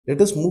Let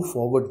us move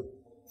forward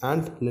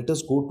and let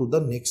us go to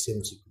the next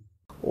MCQ.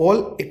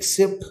 All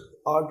except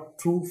are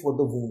true for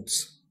the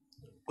wounds.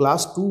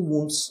 Class 2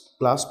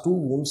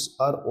 wounds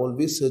are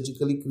always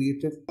surgically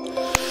created.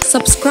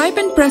 Subscribe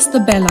and press the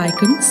bell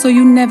icon so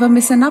you never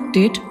miss an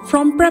update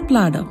from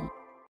PrepLadder.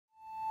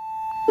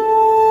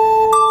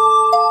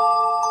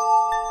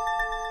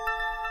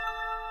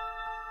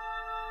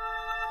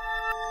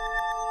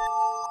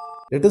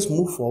 Let us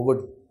move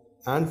forward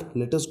and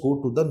let us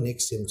go to the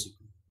next MCQ.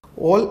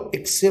 All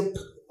except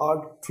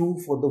are true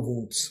for the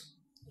wounds.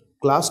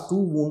 Class 2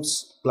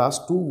 wounds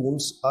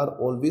are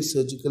always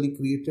surgically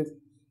created.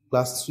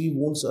 Class 3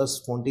 wounds are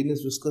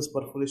spontaneous viscous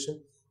perforation.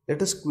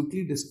 Let us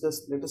quickly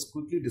discuss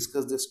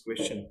this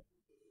question.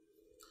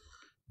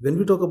 When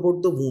we talk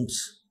about the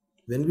wounds,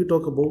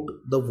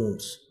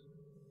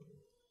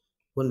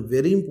 one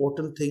very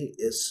important thing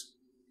is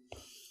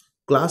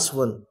class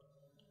 1,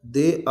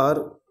 they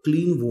are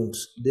clean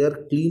wounds.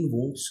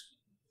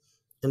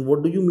 And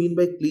what do you mean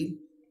by clean?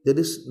 There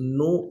is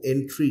no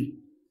entry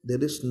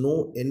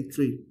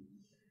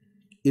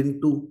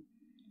into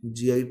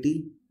GIT,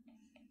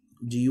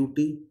 GUT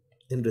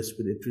and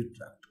respiratory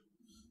tract.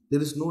 There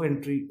is no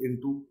entry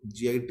into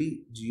GIT,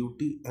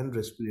 GUT and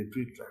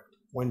respiratory tract.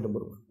 Point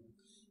number 1.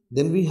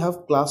 Then we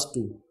have class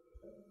 2.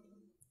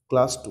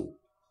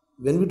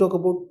 When we talk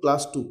about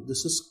class 2,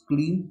 this is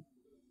clean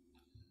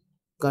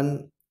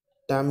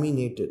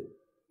contaminated.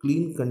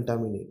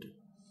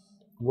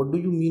 What do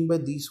you mean by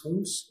these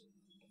wounds?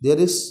 There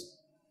is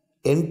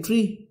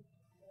entry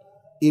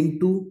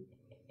into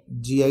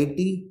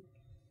GIT,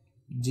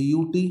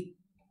 GUT,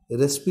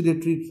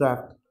 respiratory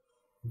tract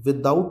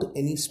without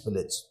any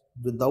spillage.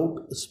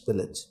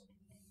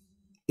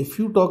 If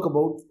you talk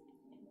about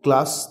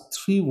class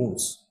 3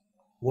 wounds,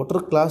 what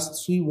are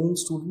class 3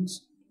 wounds,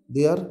 students?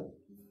 They are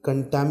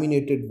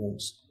contaminated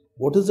wounds.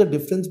 What is the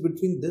difference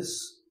between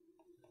this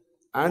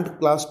and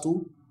class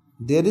 2?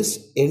 There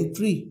is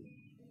entry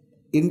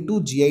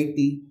into GIT,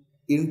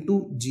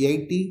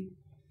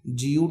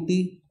 GUT,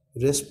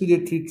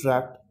 respiratory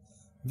tract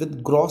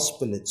with gross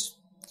spillage.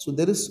 So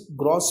there is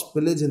gross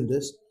spillage in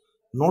this.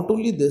 Not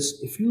only this,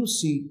 if you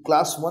see,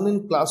 class 1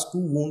 and class 2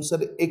 wounds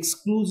are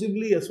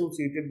exclusively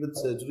associated with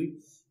surgery,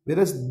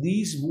 whereas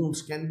these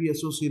wounds can be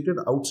associated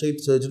outside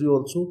surgery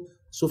also.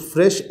 So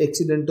fresh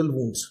accidental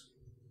wounds,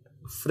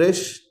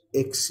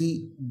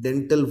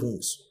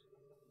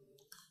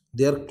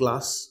 they are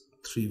class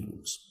 3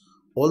 wounds.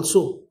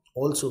 Also,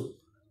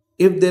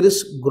 if there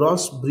is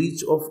gross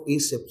breach of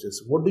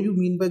asepsis, what do you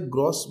mean by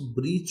gross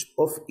breach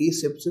of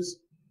asepsis?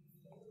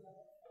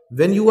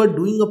 When you are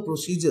doing a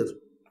procedure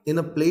in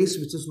a place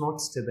which is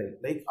not sterile,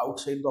 like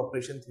outside the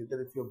operation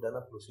theatre, if you have done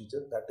a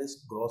procedure, that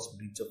is gross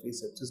breach of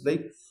asepsis.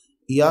 Like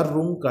ER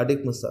room,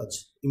 cardiac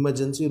massage;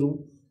 emergency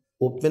room,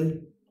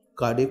 open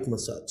cardiac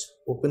massage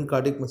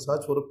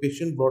for a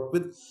patient brought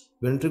with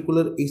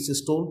ventricular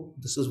asystole.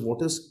 This is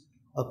what is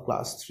a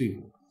class 3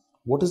 wound.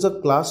 What is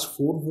a class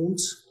 4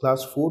 wounds?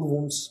 Class 4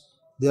 wounds,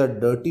 they are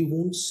dirty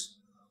wounds.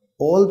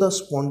 All the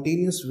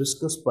spontaneous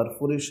viscous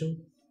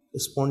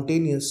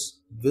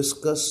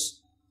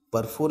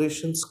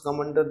perforations come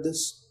under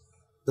this.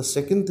 The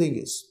second thing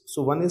is,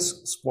 so one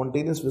is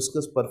spontaneous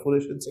viscous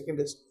perforation, second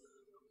is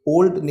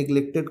old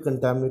neglected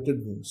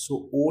contaminated wounds.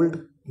 So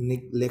old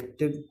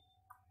neglected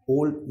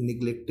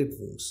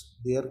wounds,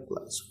 they are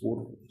class 4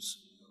 wounds.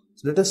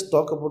 So let us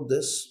talk about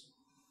this.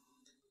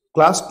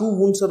 Class 2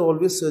 wounds are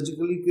always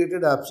surgically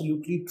created,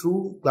 absolutely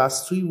true.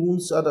 Class 3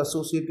 wounds are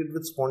associated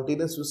with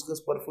spontaneous viscous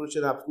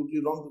perforation,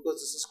 absolutely wrong,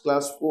 because this is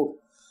class 4.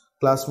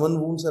 Class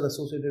 1 wounds are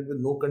associated with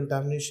no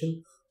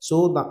contamination.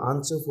 So the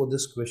answer for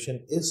this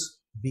question is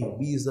B.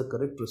 B is the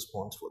correct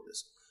response for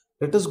this.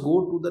 Let us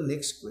go to the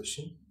next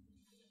question.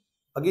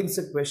 Again, it's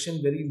a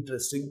question very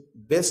interesting.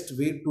 Best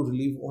way to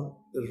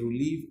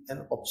relieve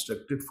an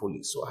obstructed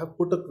Foley. So I have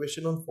put a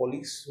question on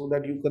Foley so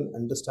that you can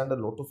understand a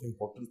lot of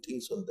important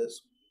things on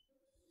this.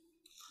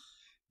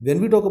 When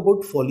we talk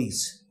about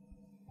Foleys,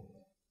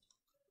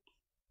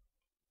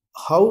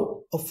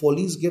 how a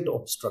Foleys get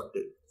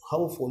obstructed?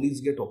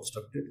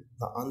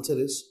 The answer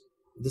is,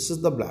 this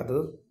is the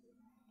bladder,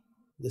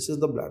 this is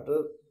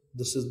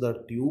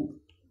the tube,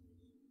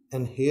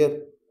 and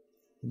here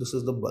this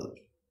is the bulb.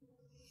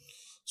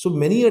 So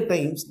many a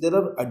times there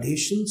are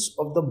adhesions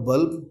of the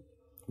bulb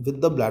with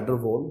the bladder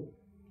wall,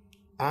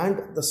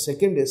 and the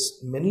second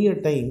is, many a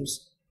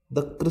times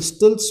the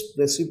crystals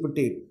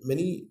precipitate.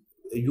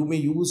 You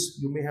may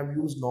have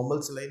used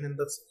normal saline and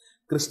the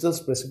crystals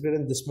precipitate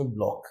and this may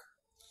block.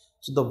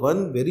 So the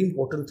one very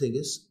important thing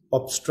is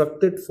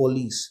obstructed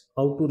Foleys,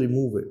 how to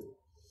remove it.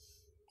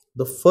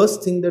 The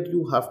first thing that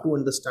you have to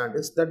understand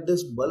is that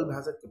this bulb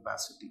has a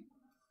capacity.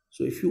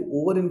 So if you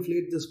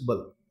overinflate this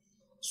bulb,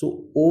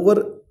 so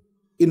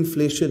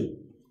overinflation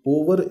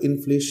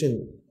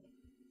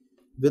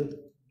with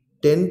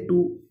 10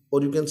 to,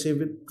 or you can say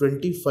with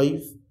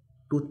 25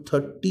 to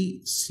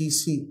 30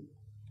 cc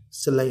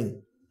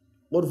saline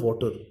or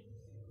water,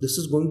 this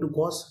is going to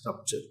cause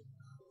rupture.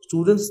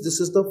 Students, this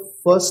is the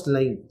first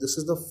line. This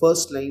is the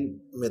first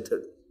line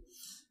method.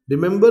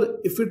 Remember,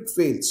 if it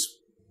fails,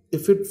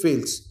 if it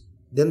fails,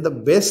 then the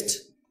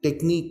best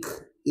technique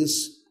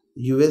is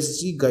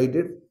USG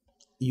guided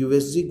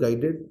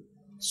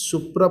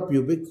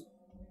suprapubic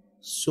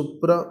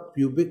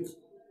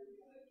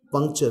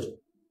puncture.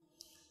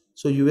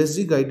 So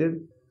USG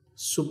guided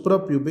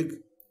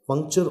suprapubic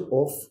puncture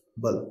of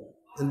bulb,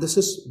 and this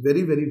is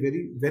very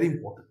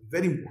important.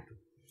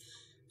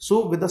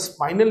 So with a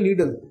spinal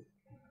needle,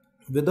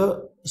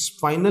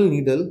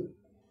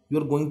 you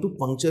are going to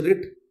puncture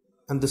it,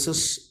 and this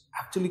is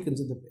actually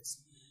considered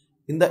best.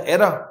 In the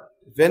era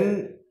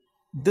when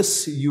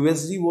this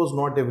USG was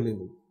not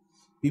available,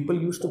 people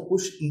used to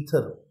push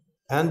ether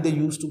and they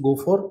used to go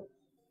for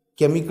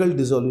chemical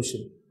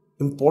dissolution.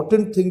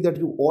 Important thing that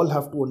you all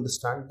have to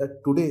understand,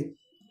 that today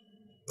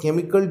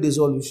chemical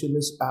dissolution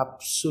is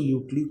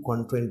absolutely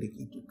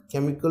contraindicated.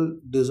 Chemical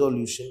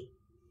dissolution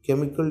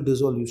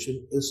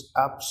is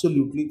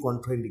absolutely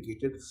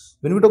contraindicated.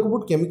 When we talk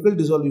about chemical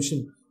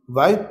dissolution,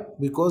 why?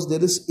 Because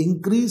there is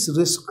increased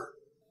risk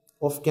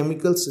of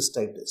chemical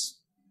cystitis.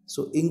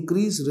 So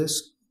increased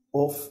risk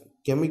of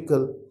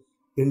chemical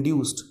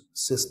induced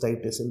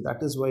cystitis, and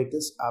that is why it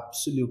is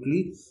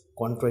absolutely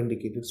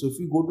contraindicated. So if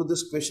you go to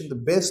this question, the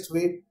best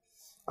way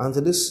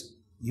answer is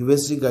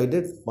USG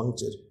guided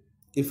puncture.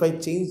 If I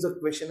change the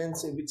question and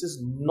say which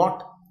is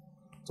not,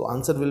 so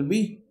answer will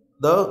be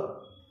the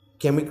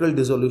chemical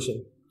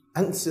dissolution.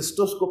 And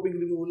cystoscopic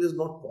removal is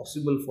not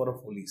possible for a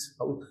Foley's.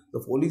 How the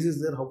Foley's is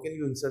there? How can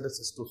you insert a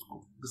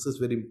cystoscope? This is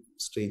very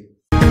strange.